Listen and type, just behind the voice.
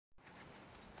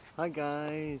Hi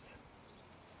guys,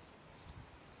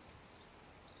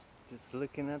 just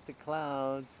looking at the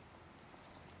clouds.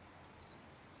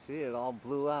 See, it all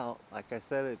blew out like I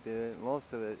said it did.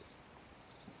 Most of it's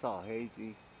all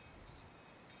hazy.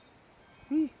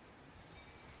 Whee!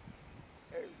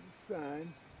 There's the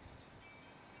sun.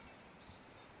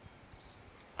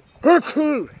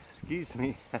 Achoo! Excuse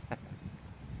me.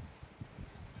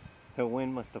 The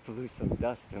wind must have blew some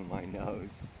dust in my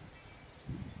nose.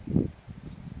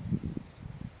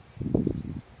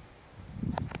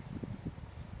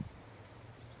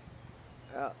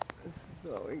 Oh, this is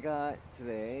what we got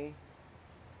today.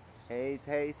 Haze,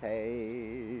 haze,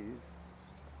 haze.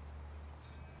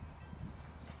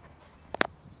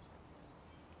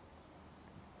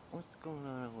 What's going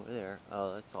on over there?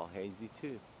 Oh, that's all hazy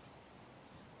too.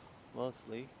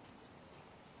 Mostly.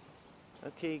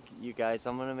 Okay, you guys,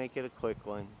 I'm gonna make it a quick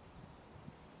one.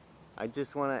 I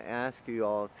just want to ask you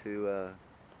all to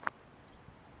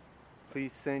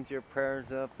please send your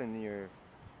prayers up and your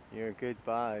good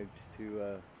vibes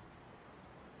to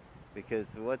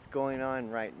because what's going on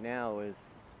right now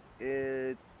is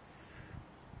it's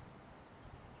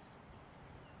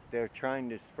they're trying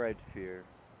to spread fear.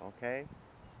 Okay,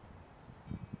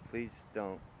 please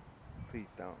don't, please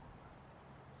don't.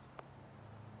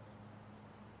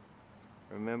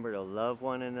 Remember to love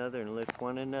one another and lift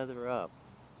one another up.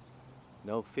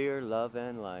 No fear, love,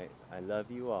 and light. I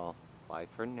love you all. Bye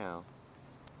for now.